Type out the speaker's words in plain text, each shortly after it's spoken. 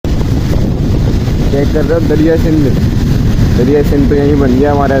Check कर रहे हो दरिया सिंध तो यहीं बन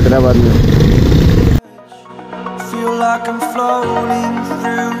गया हमारे हैदराबाद में।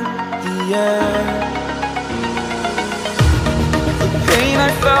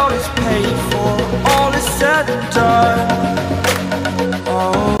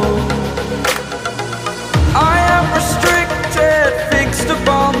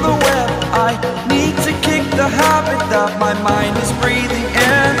 The habit that my mind is breathing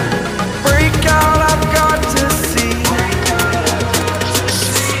in. Break out, I've got to see.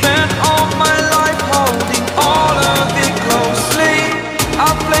 Spent all my life holding all of it closely. I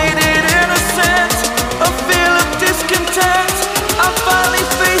played it innocent, a feel of discontent. I'm finally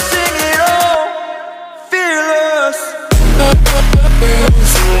facing it all, fearless.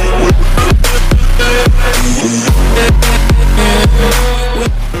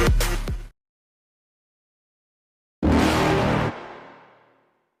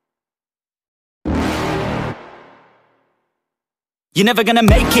 You're never gonna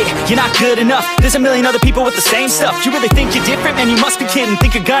make it, you're not good enough. There's a million other people with the same stuff. You really think you're different? Man, you must be kidding.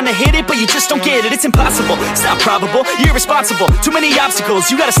 Think you're gonna hit it, but you just don't get it. It's impossible, it's not probable, you're irresponsible. Too many obstacles,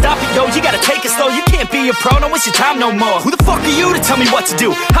 you gotta stop it, yo. You gotta take it slow, you can't be a pro. Don't waste your time no more. Who the fuck are you to tell me what to do?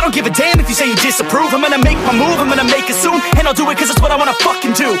 I don't give a damn if you say you disapprove. I'm gonna make my move, I'm gonna make it soon. And I'll do it cause it's what I wanna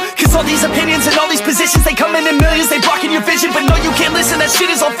fucking do. Cause all these opinions and all these positions, they come in millions, they blocking your vision. But no, you can't listen, that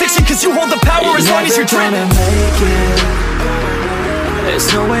shit is all fiction. Cause you hold the power as long as you're dreaming. There's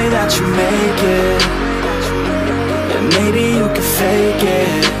no way that you make it, and maybe you can fake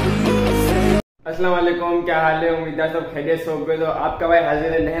it. अस्सलाम वालेकुम, क्या हाल है? उम्मीद है सब खैरियत से होंगे। तो आपका भाई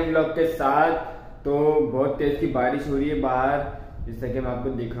हाजिर है नए व्लॉग के साथ। तो बहुत तेज की बारिश हो रही है बाहर, जैसा कि मैं आपको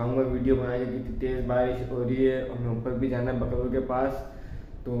दिखाऊंगा वीडियो बनाने की। कितनी तेज बारिश हो रही है और हमें ऊपर भी जाना है बकरों के पास।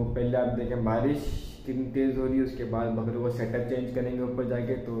 तो पहले आप देखें बारिश कितनी तेज हो रही है, उसके बाद बकरों को सेटअप चेंज करेंगे ऊपर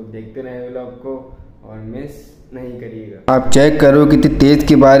जाके। तो देखते रहे व्लॉग को और मिस नहीं करिएगा। आप चेक करो कितनी तेज़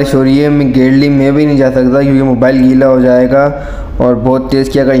की बारिश हो रही है। मैं गेटली में भी नहीं जा सकता क्योंकि मोबाइल गीला हो जाएगा। और बहुत तेज़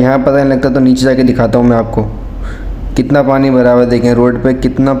की, अगर यहाँ पता नहीं लगता तो नीचे जाके दिखाता हूँ मैं आपको कितना पानी भरा हुआ है। देखें रोड पे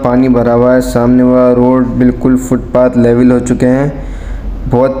कितना पानी भरा हुआ है। सामने वाला रोड बिल्कुल फुटपाथ लेवल हो चुके हैं।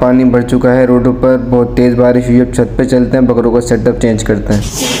 बहुत पानी भर चुका है रोडों पर। बहुत तेज़ बारिश हुई है। अब छत पे चलते हैं, बकरों को सेटअप चेंज करते हैं।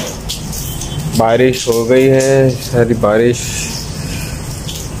 बारिश हो गई है सारी बारिश।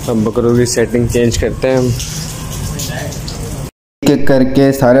 अब बकरों की सेटिंग चेंज करते हैं हम। एक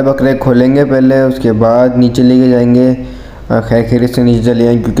करके सारे बकरे खोलेंगे पहले, उसके बाद नीचे लेके जाएंगे। खैर खैरियत से नीचे चले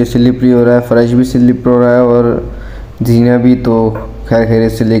जाएंगे क्योंकि स्लिपरी हो रहा है, फर्श भी स्लिप हो रहा है और जीना भी। तो खैर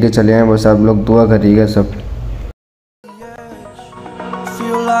खैरियत से लेके चले आए। बस आप लोग दुआ करिएगा सब।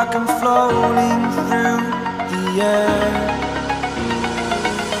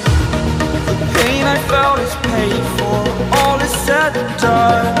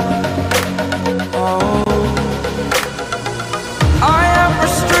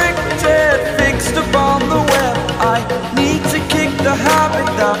 The habit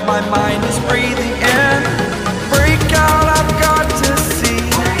that my mind is breathing in. Break out, I've got to see.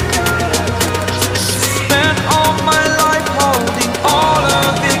 Spent all my life holding all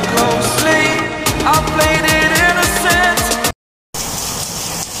of it closely. I played it innocent.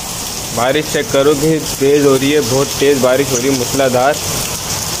 बारिश चेक करो कि तेज़ हो रही है, बहुत तेज़ बारिश हो रही है, मूसलाधार।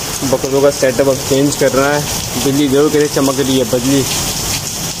 बकरों का सेटअप अब चेंज कर रहा है। बिजली देखो कैसे चमक रही है,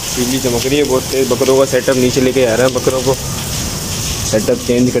 बिजली चमक रही है बहुत तेज़। बकरों का सेटअप नीचे लेके आ रहा है। बकरों को सेटअप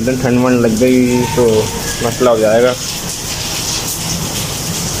चेंज करते हैं। ठंड वंड लग गई तो मसला हो जाएगा।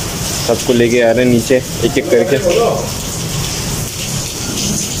 सबको लेके आ रहे हैं नीचे एक एक करके।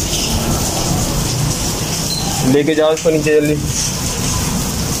 लेके जाओ उसको नीचे जल्दी।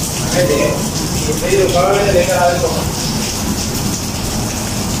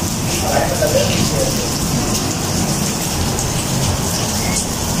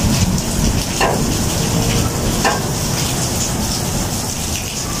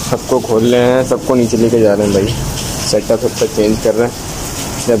 सबको खोल रहे हैं, सबको नीचे लेके जा रहे हैं भाई। सेटअप चेंज कर रहे हैं।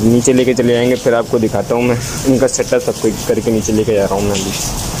 जब नीचे लेके चले जाएंगे फिर आपको दिखाता हूँ मैं। इनका सेटअप सबको करके नीचे लेके जा रहा हूँ मैं अभी।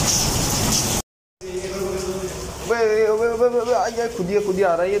 खुद ही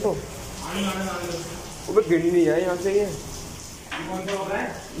आ रहा है ये तो। वो गिर नहीं है यहाँ से ये।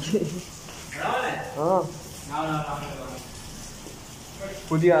 हाँ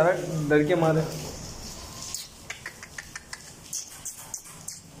खुद ही आ रहा है डर के मारे।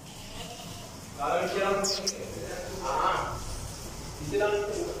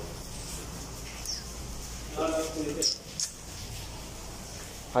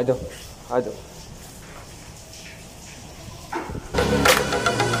 आ जाओ आ जाओ।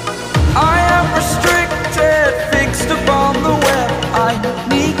 I am restricted, fixed upon the web. I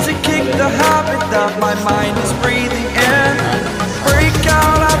need to kick the habit that my mind is breathing in. Break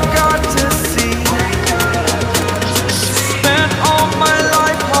out, I've got to see. Spent all my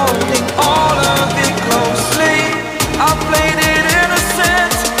life holding all of it closely. I played it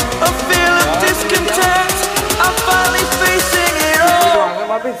innocent, a feel of discontent. I'm finally facing it all,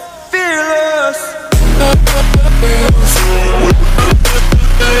 fearless.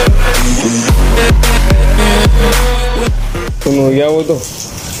 सुन हो गया वो तो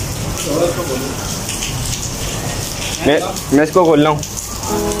मैं इसको खोल रहा हूँ।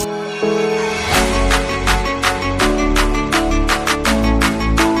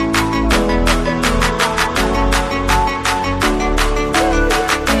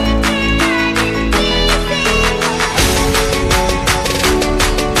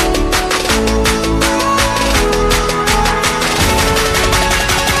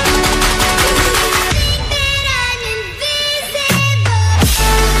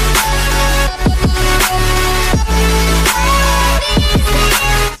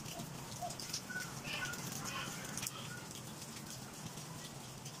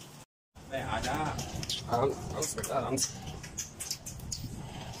 आराम से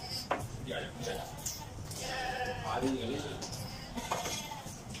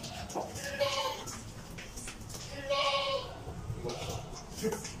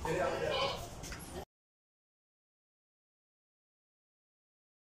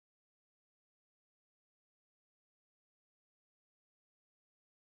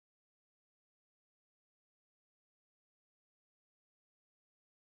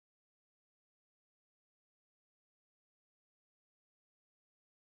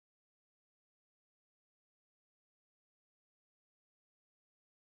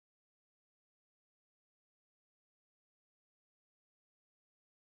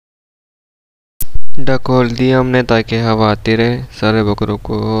डक खोल दिया हमने ताकि हवा आती रहे सारे बकरों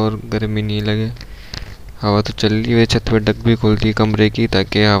को और गर्मी नहीं लगे। हवा तो चल रही है छत पे, डक भी खोल दी कमरे की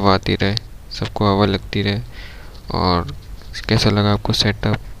ताकि हवा आती रहे, सबको हवा लगती रहे। और कैसा लगा आपको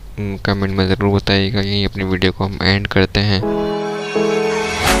सेटअप कमेंट में ज़रूर बताइएगा। यहीं अपनी वीडियो को हम एंड करते हैं।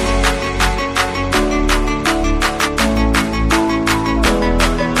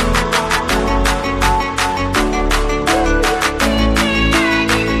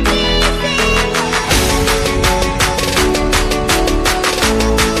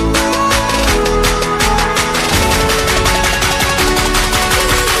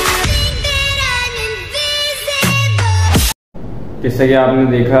 जैसा कि आपने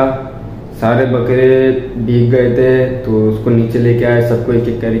देखा सारे बकरे भीग गए थे तो उसको नीचे लेके आए, सबको एक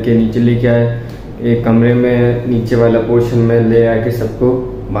एक करके नीचे लेके आए। एक कमरे में नीचे वाला पोर्शन में ले आके सबको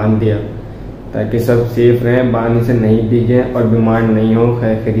बांध दिया ताकि सब सेफ रहें, बांधने से नहीं भीगे और बीमार नहीं हो,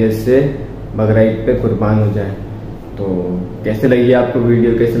 खैर खैरियत से बकरा ईद पे कुर्बान हो जाए। तो कैसे लगी आपको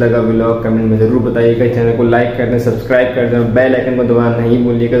वीडियो, कैसे लगा व्लॉग कमेंट में ज़रूर बताइएगा। चैनल को लाइक कर दें, सब्सक्राइब कर दें, बेल आइकन को दबाना नहीं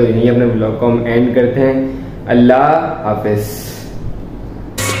भूलिएगा। तो यहीं अपने व्लॉग को हम एंड करते हैं। अल्लाह हाफिज़।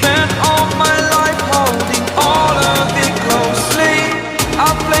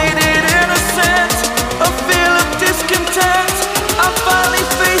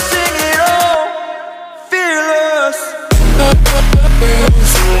 Fearless.